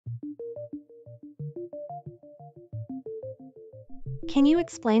Can you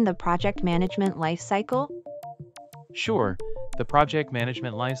explain the project management life cycle? Sure, the project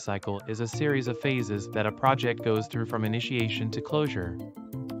management lifecycle is a series of phases that a project goes through from initiation to closure.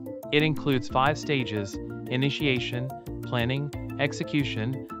 It includes 5 stages: initiation, planning,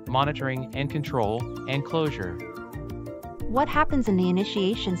 execution, monitoring and control, and closure. What happens in the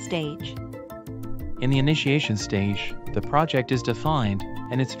initiation stage? In the initiation stage, the project is defined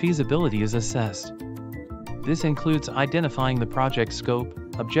and its feasibility is assessed. This includes identifying the project scope,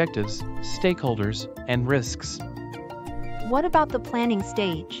 objectives, stakeholders, and risks. What about the planning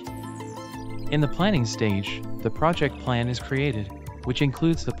stage? In the planning stage, the project plan is created, which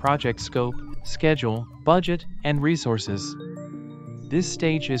includes the project scope, schedule, budget, and resources. This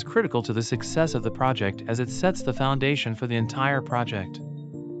stage is critical to the success of the project as it sets the foundation for the entire project.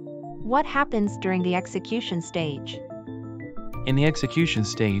 What happens during the execution stage? In the execution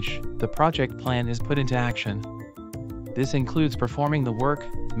stage, the project plan is put into action. This includes performing the work,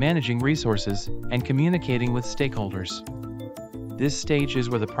 managing resources, and communicating with stakeholders. This stage is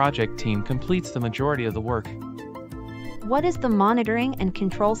where the project team completes the majority of the work. What is the monitoring and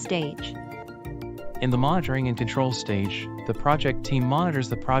control stage? In the monitoring and control stage, the project team monitors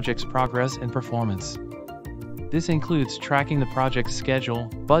the project's progress and performance. This includes tracking the project's schedule,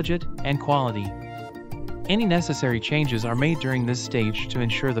 budget, and quality. Any necessary changes are made during this stage to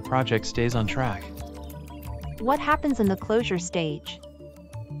ensure the project stays on track. What happens in the closure stage?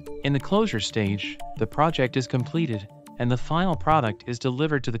 In the closure stage, the project is completed, and the final product is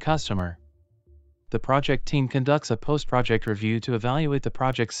delivered to the customer. The project team conducts a post-project review to evaluate the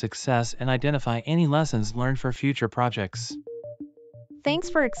project's success and identify any lessons learned for future projects. Thanks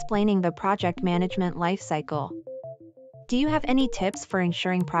for explaining the project management life cycle. Do you have any tips for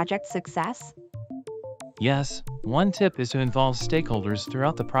ensuring project success? Yes, one tip is to involve stakeholders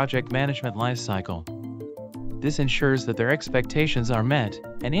throughout the project management lifecycle. This ensures that their expectations are met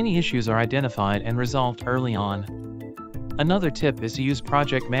and any issues are identified and resolved early on. Another tip is to use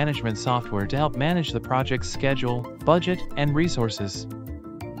project management software to help manage the project's schedule, budget, and resources.